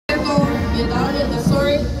Medallion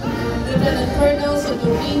Resort, Lieutenant Colonel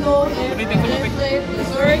Sadorino F.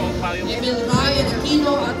 Resort, Emil Ryan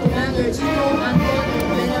Aquino at Commander Gino Antonio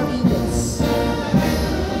Benavides.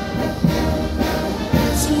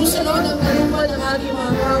 Sumusunod ang kalupad ng ating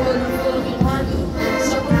mga kawal ng Philippine Army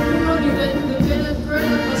sa pagpuno ni Lieutenant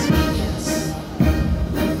Colonel Pasquinias.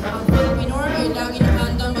 Ang Philippine Army ay lagi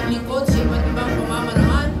nakahandang maglingkod sa iba't ibang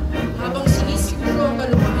pamamaraan habang sinisiguro ang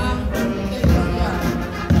kalupaang teritorya.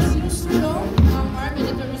 Sinusulong ang Army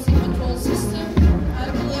Literacy Control System at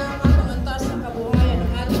pinakapangantas ang kabuhayan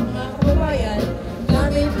ng ating mga kababayan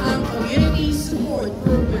gamit ang Community Support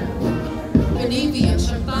Program. Ang Navy ang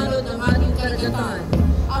siyang tanod ng ating karagatan.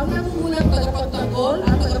 Ang nangungunang tagapagtanggol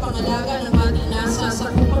at tagapangalaga ng ating nasa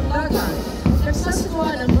sakupang dagat.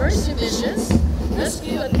 Nagsasagawa ng burst divisions,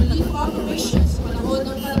 rescue at relief operations sa panahon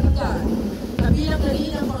ng karagatan. Kabilang na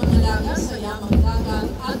rin ang pangangalaga sa yamang dagat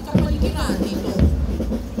at kapaligiran dito.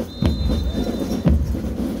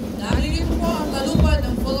 Naririto po ang kalupad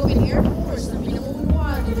ng Philippine Air Force na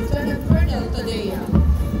pinamumunuan ni Lieutenant Colonel Tadea.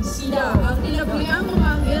 Sila ang tinaguriang mga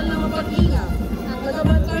anghel na mapag-ingat ang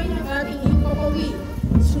tagabantay ng ating himpapawid.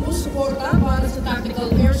 Sumusuporta para sa tactical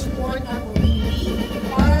air support at mobility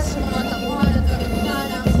para sa mga taguhan at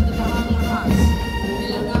kagamitan sa datahang lakas.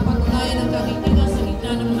 Bilang napatunayan ang kakitingan sa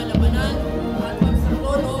gitna ng mga labanan at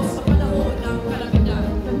pagsaklono sa panahon ng kalamidad.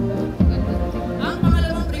 Ang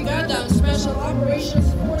pangalawang brigada ang Special Operations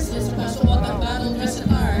Forces sa kasuot ang battle dress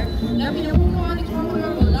attire na pinamunuan ni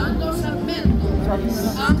Commodore Rolando Sarmiento.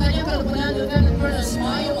 Ang kanyang kalupanan Lieutenant Colonel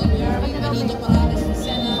Smayo Magliari Benito Parales ng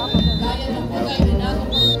Sena gaya ng Pugay Renato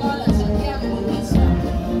Pagpalan Santiago Bautista.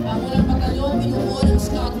 Ang unang batalyon binubuo ng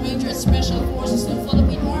Scout Ranger Special Forces ng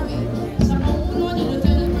Philippine Army sa pamumuno ni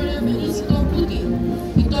Lieutenant Colonel Benicio Puti.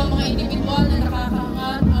 Ito ang mga individual na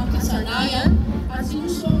nakakaangat ang kasanayan at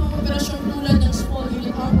sinusuong ang operasyon tulad ng Small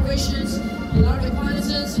Unit Operations, Alarm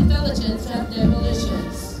Reconnaissance, Intelligence at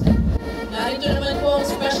Demolitions. Narito naman po ang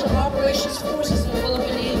Special Operations Forces ng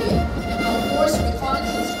Philippine Navy, ang Force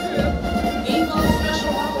Reconnaissance Group, Naval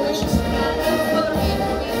Special Operations Command at Philippine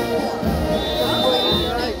Marine Corps. Ang mga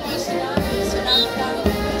unit ay sinabi sa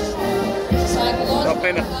nakakatagal sa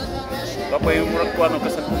psychological evaluation. Bapak yung murag ko ano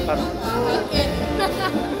kasagutan.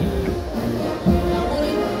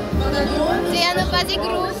 Si ano pa si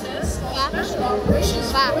Cruz? Special Operations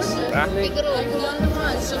Forces Si Cruz. ay mula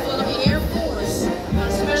naman sa Philippine Air Force, ang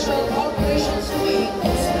Special Operations Wing o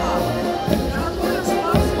SCOP. Nakatulong sa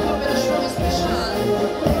mga operasyong espesyal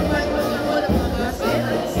upang maipagtanggol ang mga base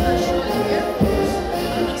at instasyon ng Air Force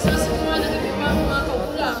at nagsasagawa ng iba pang mga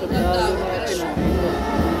kaukulang dagdag operasyon.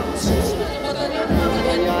 Susunod na batalyon ng mga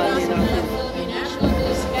kadete mula sa Philippine National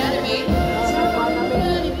Police Academy sa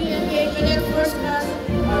pamumuno ni PNP Cadet First Class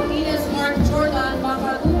Martinez Mark Jordan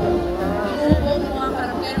Bacatuo. Inuubog ng mga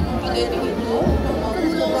karakter ng mga kadete ito upang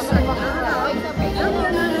mahulog sa pag-aaral ng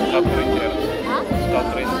pananalig Scout Ranger. Scout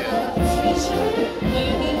Ranger.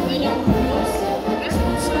 ngayon din kanyang pulos,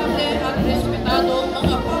 responsable at respetado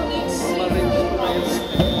mga public safety policy.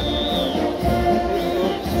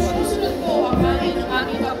 Susunod po ang kanin ng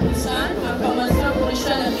ating kapulisan, ang pamansang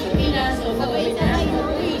pulisya ng Pilipinas o Philippine National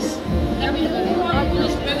Police na pinagagawa ni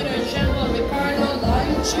Police Brigadier General Ricardo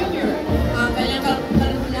Layo Jr. Ang kanyang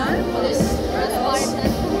kalupunan, Police Rebels,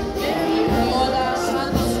 Jenny Romola,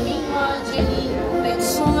 Santos Mingwa, Jenny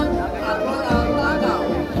Lexon, at Ronald Tagaw.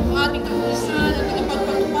 Ang ating kapulisan at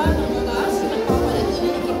tagapagpatupad ng batas na nagpapanatili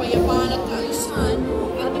ng kapayapaan at kaayusan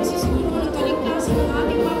at nagsisiguro ng kaligtasan ng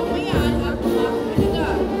ating mamamayan at mga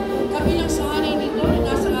komunidad. Kabilang sa hanay nito na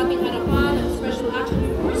nasa ating harapan ang Special Action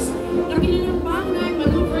Force na kinalampang na ay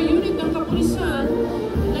maneuver unit ng kapulisan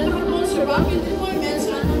na nakatuon sa rapid deployment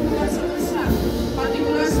sa anong lugar sa bansa,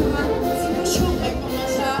 partikular sa mga sitwasyong may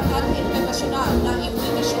pamasa at internasyonal na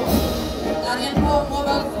implikasyon. Dariyan po ang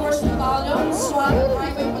Mobile Force Battalion, SWAT at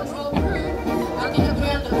Highway Patrol Group at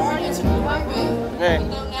tinagurian the Guardians of the Highway.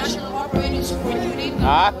 Ito ang National Operating Support Unit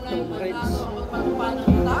na tunay mandato ang magpatupad ng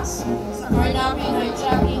batas sa carnapping,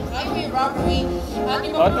 hijacking, highway robbery at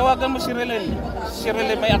iba O, tawagan mo si Rilin. Si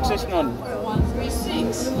Rilin may access nun.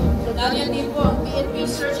 136. Dariyan din po ang PNP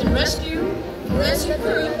Search and Rescue, Forensic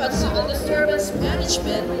Group at Civil Disturbance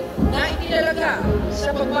Management na itinalaga sa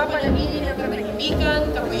pagpapanatili ng katahimikan,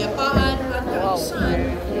 kapayapaan at kaayusan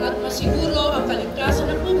at masiguro ang kaligtasan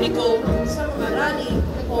ng publiko sa mga rally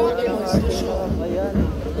o demonstrasyon.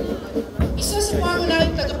 Isa sa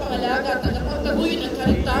pangunahing tagapangalaga at tagapagtaguyod ng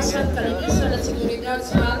kaligtasan, kalinisan at seguridad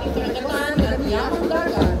sa ating karagatan at yamang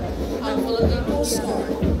dagat, ang Philippine Coast Guard,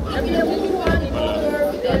 na pinamumunuan ni Commodore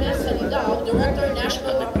Ferdinand Salidao, Director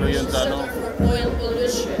National Operations Center for Oil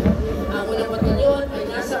Pollution. Ang unang batalyon ay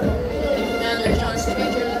nasa pamumuno ni Commander John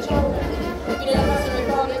Stranger Lachaw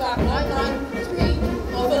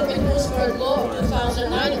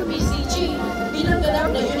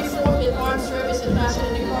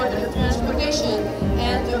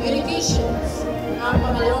Stations. Ang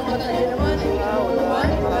pangalawang batalyon naman ay pinagmumunuan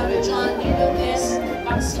ni Commander John Lindones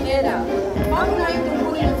Maxinela. Pangunahing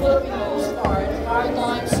tungkulin ng Philippine Coast Guard,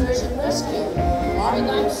 Maritime Search and Rescue,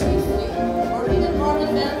 Maritime Safety, Marine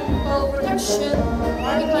Environmental Protection,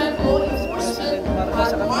 Maritime Law Enforcement,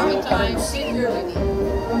 at Maritime Security.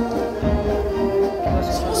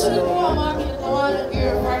 Sumusunod po ang mga kinutawan ng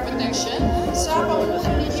Bureau of Fire Protection sa pamumuno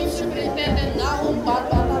ni Chief Superintendent Nahum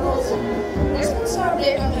Barbaroso.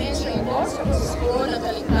 Responsable ang ahensya ito sa pagsusiguro ng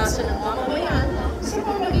kaligtasan ng mamamayan sa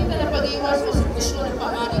pamamagitan ng pag-iwas o solusyon ng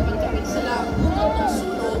panganib at kapinsala bunot ng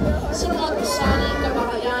sunog sa mga gusaning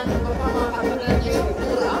kabahayan ng pagpamakatulan ng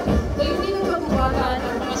struktura na hindi ng pagubatan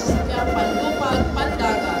ng mga sasakyang panlupa at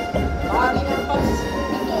pandagat. Bahagi ng pagsusiguro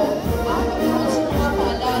nito ang pagkakas sa mga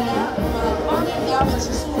paalala at mga panginggaman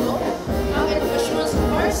sa sunog, ang edukasyon sa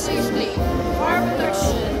fire safety, fire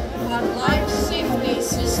protection, at life safety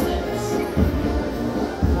systems.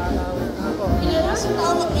 Kilala sa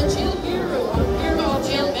tawag ng Jail Bureau ang Bureau of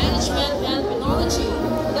Jail Management and Penology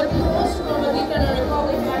na binuo sa pamamagitan ng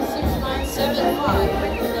Republic Act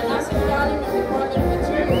 6975 na nasa ilalim ng Department of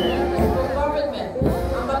Interior and Local Government.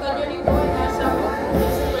 Ang batalyon nito ay nasa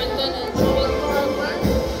Superintendent Joel Carlman.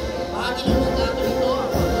 Bahagi ng mandato nito ang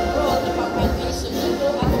pagkaroon ng pang-administratibo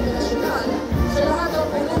at operasyonal sa lahat ng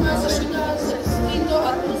pulungan sa syudad, sa distrito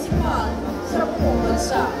at munisipal sa buong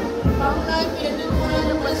bansa. Pangunahing pinagdukunan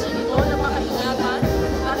ng pansin ito na makahinatan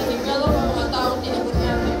at i-develop ang mga taong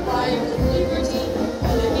tinagurihan ng pride of liberty o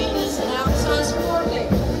lininis na nakasahan sa korte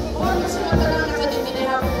o ang masamatalang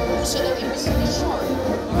nakadintinihang pag-uusad ng investigasyon,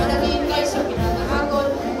 mga naghihintay sa pinatahagon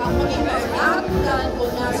ang maging kainatulan o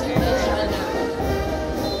nasa intensyahan na.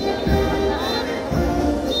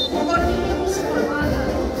 Pagpapalito po sa pamahalaan,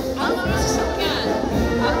 ang mga sasakyan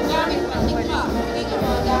at gamit pandikma, hindi ang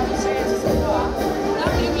mga gamit sa pagsasalwa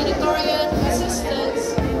ng humanitarian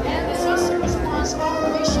assistance and disaster response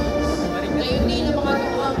operations. Ngayon din ang mga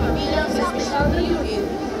tauhang kabilang sa special na unit,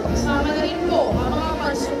 kasama na rin po ang mga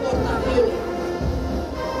pansuportang unit.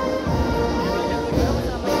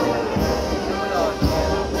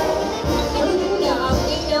 Nanununa ang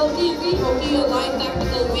ALTV o Light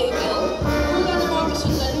Tactical Vehicle mula ng mga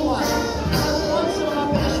kasundaluhan nakatuon sa mga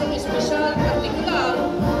operasyong espesyal at partikular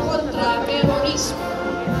kontra terorismo.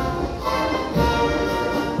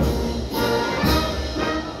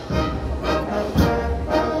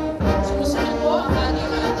 Sumusunod po ang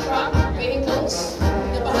ating truck vehicles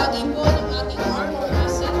na bahagi po ng ating armor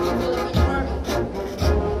asset ng Philippine Army.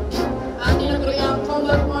 Ang tinaguriang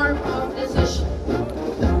combat arm of precision.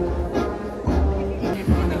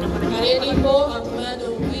 Ready po ang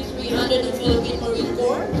Commando V-300 ng Philippine Marine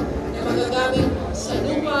Corps na magagamit sa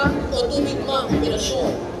lupa o tubigmang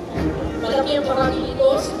operasyon. Malaki ang bahagi nito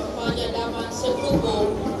sa kampanya laban sa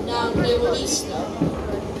grupo ng terorista.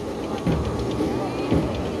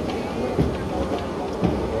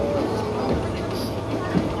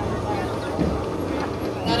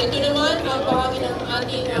 Narito naman ang bahagi ng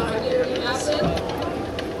ating artillery asset,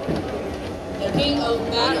 the King of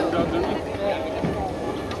Battle.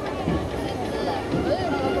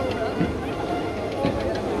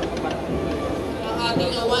 Ang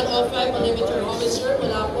ating 105mm officer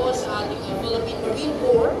mula po sa ating Philippine Marine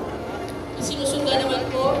Corps. Sinusundan naman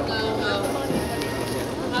po ng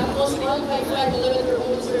Atmos 155mm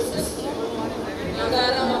officer system.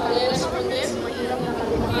 Nagarang makalera sa Congress, mahirap na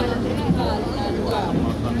kalumaan ng kritikal na lugar.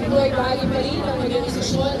 Ito ay bahagi pa rin ng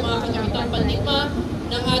organisasyon ng mga kanyang pandikma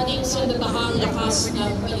ng ating sandatahang lakas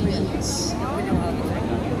ng Pilipinas.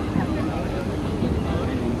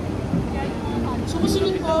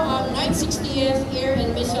 Sumusunod po ang 960th Air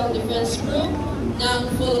and Missile Defense Group ng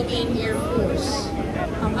Philippine Air Force.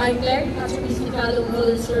 Ang high-tech at sophisticadong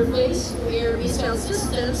modern surface to air missile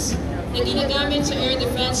systems na ginagamit sa air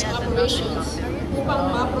defense operations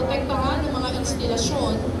upang maprotektahan ang mga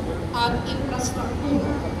instalasyon at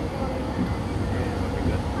infrastruktura.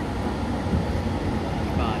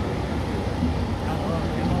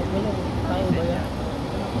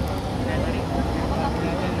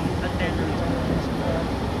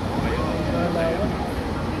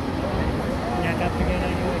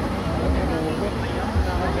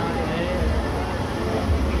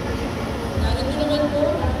 Narito naman po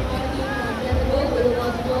ang ating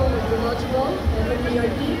medical, biological, and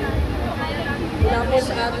PRT. Mula po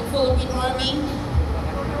sa ating Philippine Army.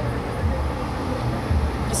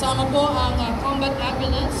 Kasama po ang combat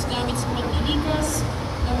ambulance gamit sa paglilikas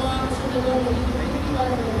ng mga kasunodong individual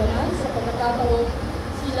na nabalan sa pagkakataon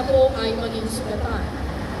sila po ay maging sugatan.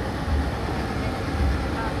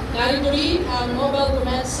 Narito rin ang Mobile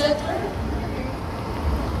Command Center.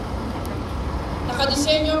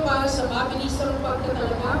 Nakadisenyo para sa mabilisang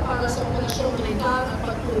pagtatalaga para sa operasyong militar at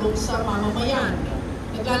pagtulong sa mamamayan.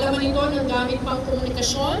 Naglalaman ito ng gamit pang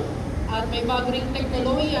komunikasyon at may bago ring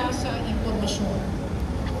teknolohiya sa impormasyon.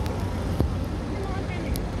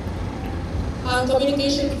 Ang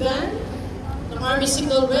communication van ng Army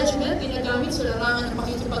Signal Regiment ginagamit sa larangan ng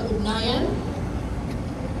pakikipag-ugnayan.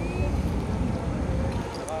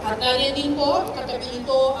 At nandiyan din po, katabi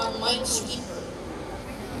nito ang minesweeper.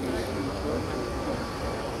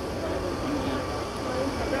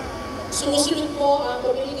 Sumusunod po ang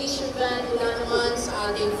communication van mula naman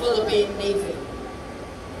sa ating Philippine Navy.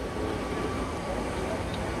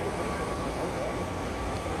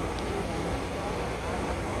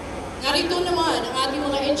 Narito naman ang ating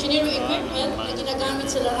mga engineering equipment na ginagamit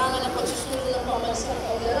sa larangan ng pagsusunod ng pambansang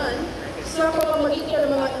kaunlaran sa pamamagitan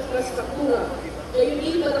ng mga infrastruktura. Gayon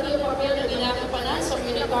din malaki ang papel na ginagampanan sa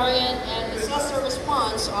humanitarian and disaster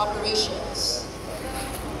response operations.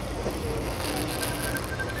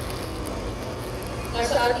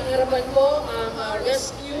 Nasa ating harapan po ang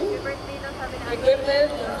rescue equipment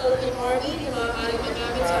ng Philippine Army na maaaring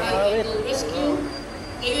magamit sa high-angle rescue.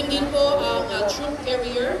 Ngayon din po ang troop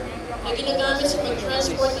carrier na ginagamit sa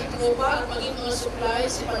pag-transport ng tropa at maging mga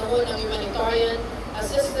supplies sa panahon ng humanitarian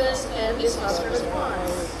assistance and disaster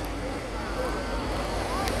response.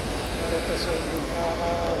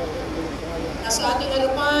 Nasa ating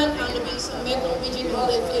harapan ang labing-isang Metro Regional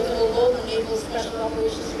Inflatable Boat ng Naval Special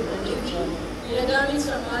Operations Group ng Navy. Ginagamit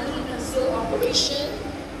sa manning and seal operation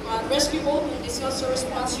at rescue boat ng disaster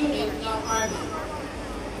response unit ng Army.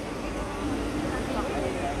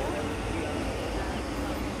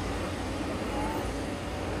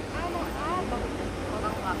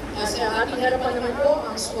 Nasa ating harapan naman po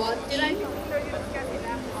ang SWAT team.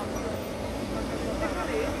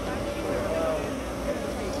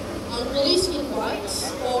 Ang police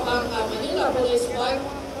invites o ang Manila Police Bike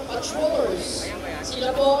Patrollers.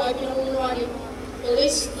 Sila po ay pinangunuan ni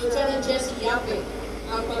Police Lieutenant Jesse Yape.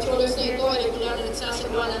 Ang patrollers na ito ay regular na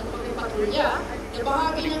nagsasagawa ng pagpapatrolya na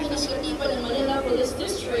bahagi ng inisyatiba ng Manila Police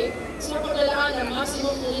District sa paglalaan ng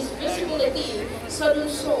maximum police visibility sa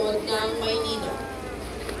lungsod ng Maynila.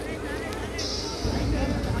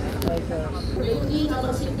 Gayon din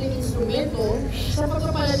ang simpleng instrumento sa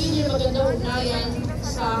pagpapanatili ng magandang ugnayan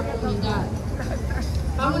sa komunidad.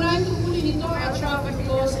 Pangunahing tungkulin nito ay traffic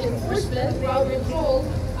laws enforcement, crowd control,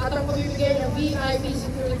 at ang pagbibigay ng VIP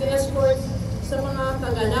security escort sa mga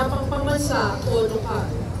taganapang pambansa o lokal.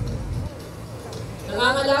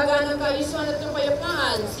 Nangangalaga ng kaayusan at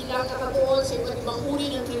kapayapaan sila kakatuon sa iba't ibang uri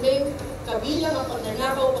ng krimen, kabilang ang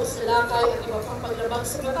pagnanakaw, pagsalakay at iba pang paglabag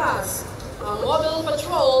sa batas. Ang mobile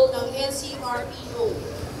patrol ng NCRPO.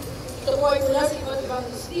 Ito po ay mula sa iba't ibang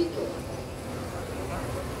distrito.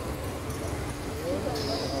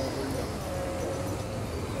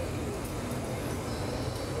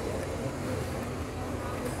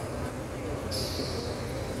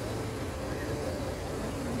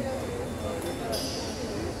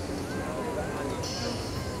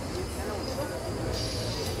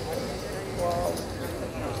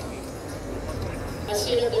 As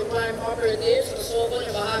seen of the crime operatives, kasoko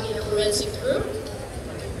na bahagi ng forensic group.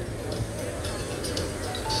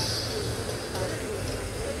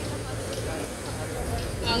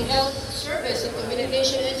 Ang health service at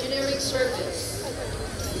communication engineering service.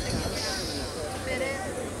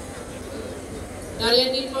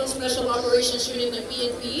 Nariyan din po ang Special Operations Unit ng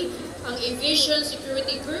PNP, ang Aviation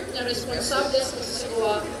Security Group na responsable sa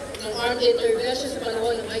sasagawa ng armed intervention sa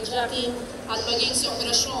panahon ng hijacking at maging sa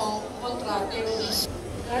operasyong kontra terrorism.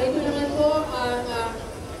 Narito naman po ang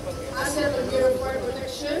Asset of Bureau of Fire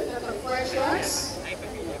Protection at ang fire trucks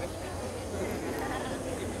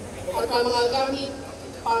at ang mga gamit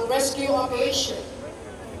pang rescue operation.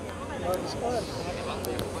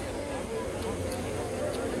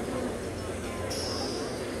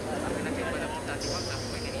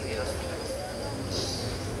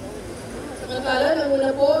 Samantala,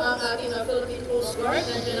 nanguna po ang ating Philippine Coast Guard,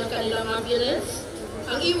 nandiyan ang kanilang ambulance,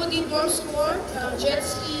 ang Iwo din Bomb Squad, ang jet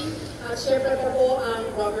ski, at syempre pa po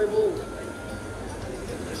ang rubber boat.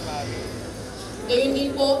 Gayon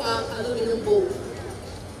din po ang aluminum boat.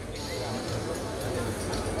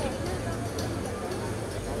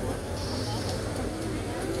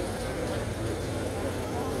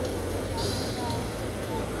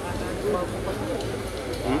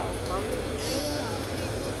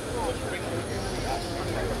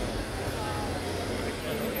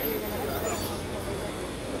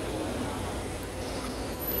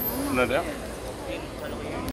 Ano na?